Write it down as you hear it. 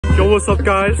Yo, what's up,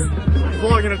 guys?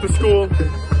 Vlogging at the school.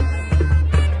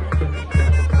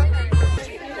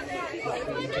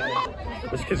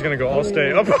 This kid's gonna go all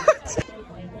stay up.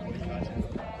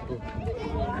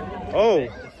 Oh,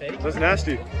 that's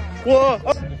nasty. Whoa!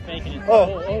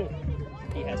 Oh.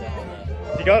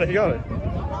 He got it, he got it.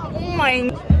 Oh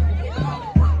my.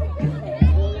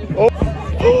 Oh.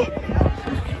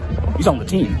 He's on the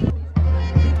team.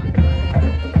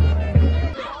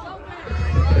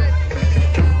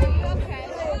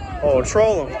 Oh,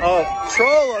 troll him. Oh,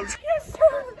 troll him.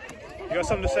 You got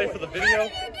something to say for the video?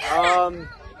 I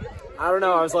don't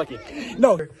know, I was lucky.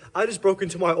 No. I just broke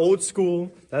into my old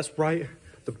school. That's right.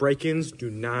 The break-ins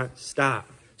do not stop.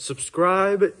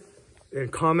 Subscribe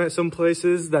and comment some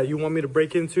places that you want me to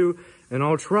break into, and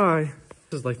I'll try.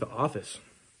 This is like The Office.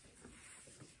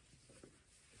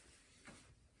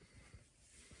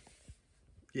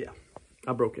 Yeah,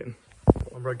 I broke in.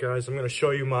 All right, guys, I'm gonna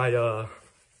show you my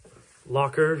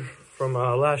locker from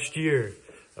last year.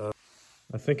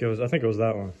 I think it was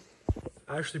that one.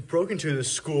 I actually broke into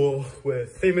this school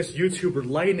with famous YouTuber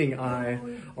Lightning Eye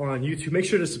on YouTube. Make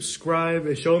sure to subscribe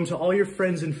and show them to all your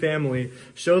friends and family.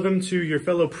 Show them to your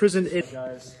fellow prison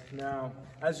guys. Now,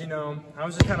 as you know, I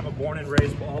was just kind of a born and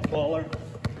raised baller.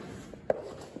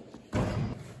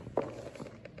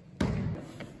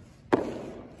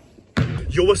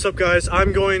 Yo, what's up, guys?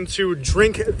 I'm going to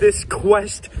drink this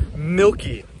Quest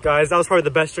Milky. Guys, that was probably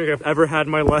the best drink I've ever had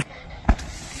in my life.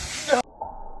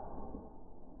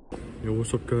 Yo,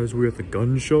 what's up, guys? We're at the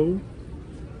gun show.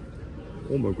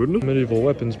 Oh my goodness. Medieval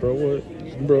weapons, bro. What?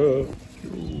 Bro.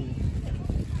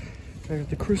 I got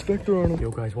the Chris Vector on them.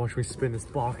 Yo, guys, watch me spin this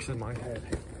box in my head.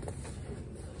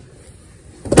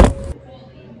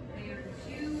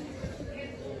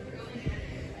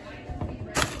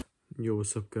 Yo,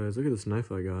 what's up, guys? Look at this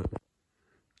knife I got.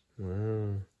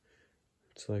 Wow.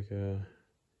 It's like a...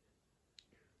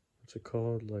 What's it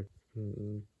called? Like...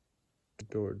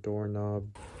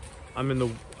 doorknob. I'm in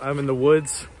the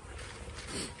woods.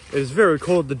 It's very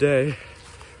cold today.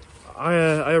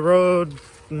 I rode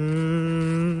I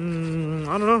don't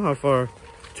know how far,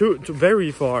 to very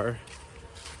far,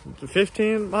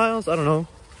 15 miles, I don't know,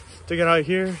 to get out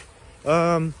here.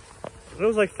 It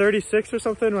was like 36 or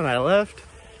something when I left.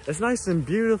 It's nice and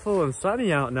beautiful and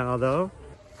sunny out now though.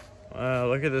 Wow,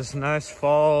 look at this nice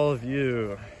fall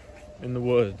view in the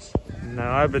woods.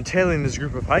 Now, I've been tailing this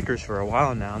group of hikers for a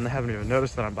while now, and they haven't even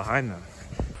noticed that I'm behind them.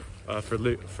 For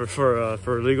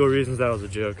legal reasons, that was a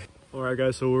joke. All right,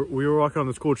 guys, so we were walking on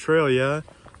this cool trail, yeah?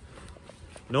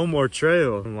 No more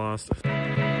trail. I'm lost.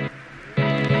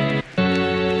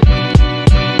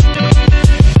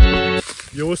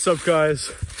 Yo, what's up,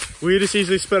 guys? We just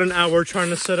easily spent an hour trying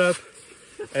to set up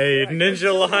a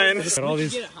ninja line. Got all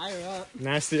these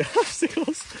nasty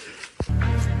obstacles.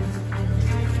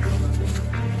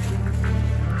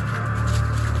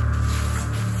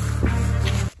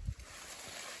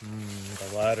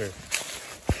 The ladder.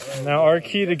 Now our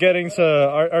key to getting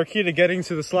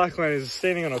to the slack line is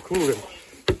standing on a cooler.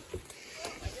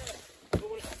 But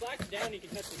when it slacks down, you can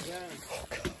touch the ground.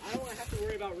 I don't want to have to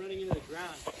worry about running into the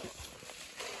ground.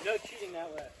 No cheating that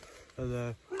way.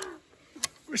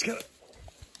 We just gotta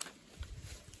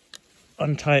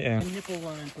untighten. Nipple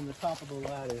line from the top of the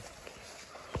ladder.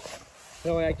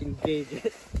 That way I can gauge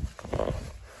it.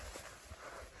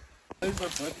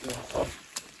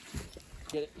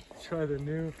 Get it. Try the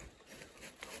new.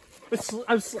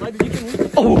 I'm sliding. You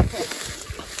can. Oh!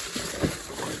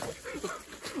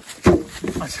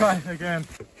 I'll try it again.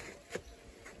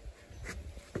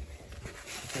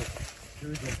 Okay, here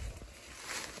we go.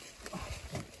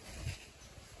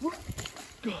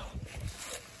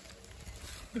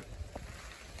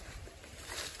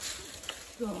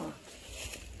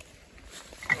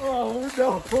 Oh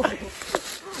no!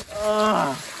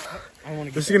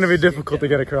 This is gonna be difficult to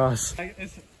get across.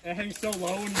 It's heading so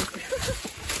low. And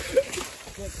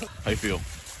How you feel?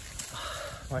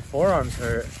 My forearms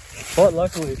hurt, but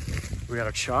luckily we got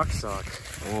a chalk sock.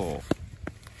 Oh.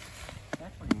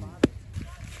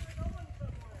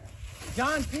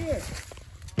 John's here.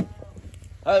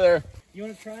 Hi there. You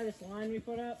want to try this line we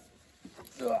put up?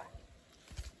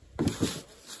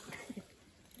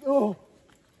 Oh!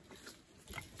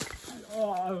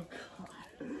 Oh God,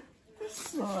 this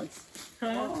sucks.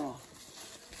 Oh.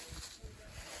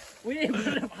 We didn't put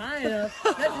it up high enough.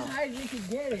 That's as high as you can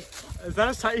get it. Is that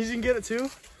as tight as you can get it too?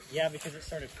 Yeah, because it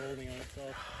started folding on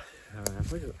itself. Oh, man,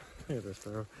 look at this,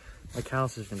 bro. My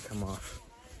callus is gonna come off.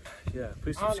 Yeah,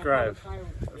 please subscribe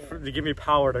to give me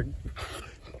power to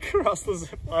cross the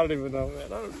zip. I don't even know, man. I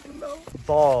don't even know.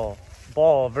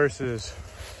 Ball versus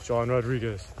John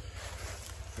Rodriguez.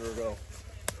 Here we go.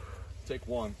 Take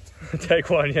one. Take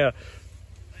one, yeah.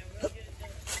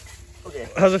 Okay.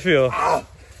 How's it feel?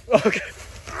 Okay.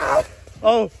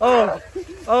 Oh, oh,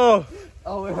 oh.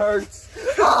 Oh, it hurts.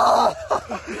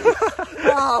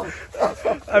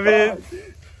 I mean,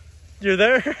 you're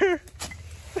there.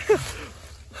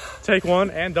 Take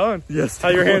one and done. Yes. How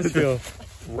your hands feel?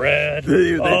 Red.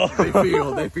 They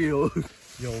feel.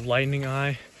 Yo, Lightning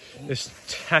Eye is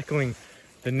tackling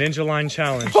the Ninja Line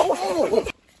Challenge.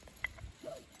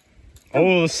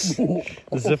 Oh,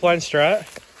 the zip line strat.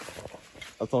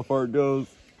 That's how far it goes.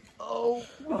 All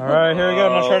right, here we go.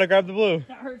 Now try to grab the blue.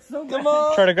 That hurts so bad. Come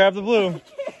on. Try to grab the blue.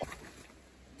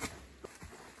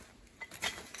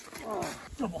 Oh.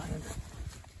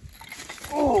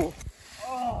 Oh.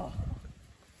 Oh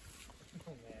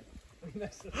man.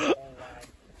 That's such a long ride.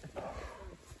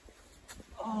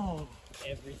 Oh.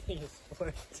 Everything is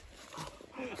flipped.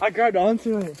 I grabbed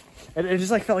onto it, and it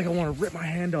just like felt like I want to rip my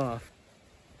hand off.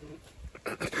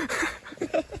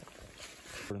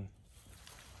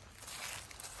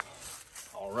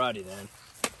 Alrighty then.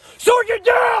 Sword you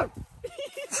down!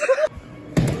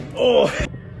 Oh.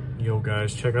 Yo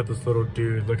guys, check out this little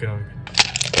dude. Look at him.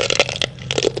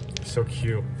 So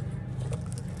cute.